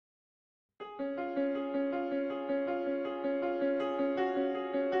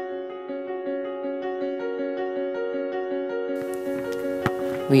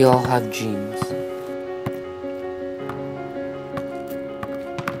We all have dreams.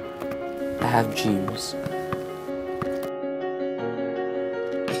 I have dreams.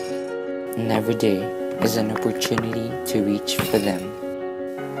 And every day is an opportunity to reach for them.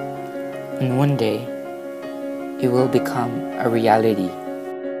 And one day, it will become a reality.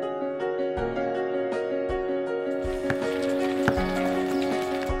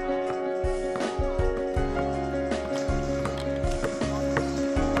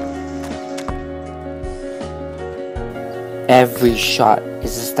 Every shot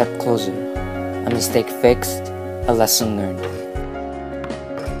is a step closer, a mistake fixed, a lesson learned.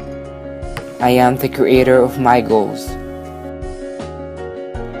 I am the creator of my goals,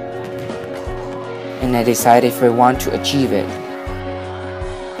 and I decide if I want to achieve it.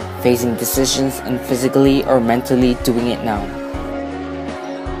 Facing decisions and physically or mentally doing it now.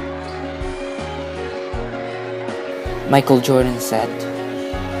 Michael Jordan said,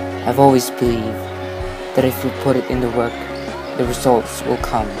 "I've always believed that if we put it in the work, the results will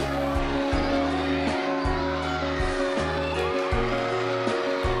come."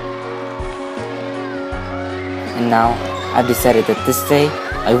 And now, I've decided that this day,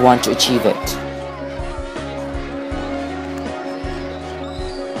 I want to achieve it.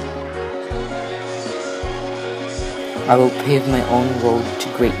 I will pave my own road to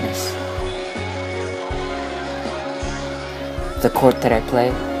greatness. The court that I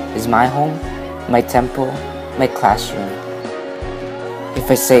play is my home, my temple, my classroom. If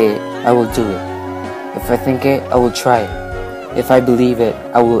I say it, I will do it. If I think it, I will try it. If I believe it,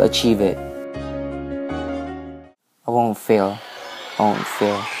 I will achieve it. I won't fail. I won't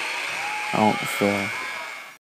fail. I won't fail.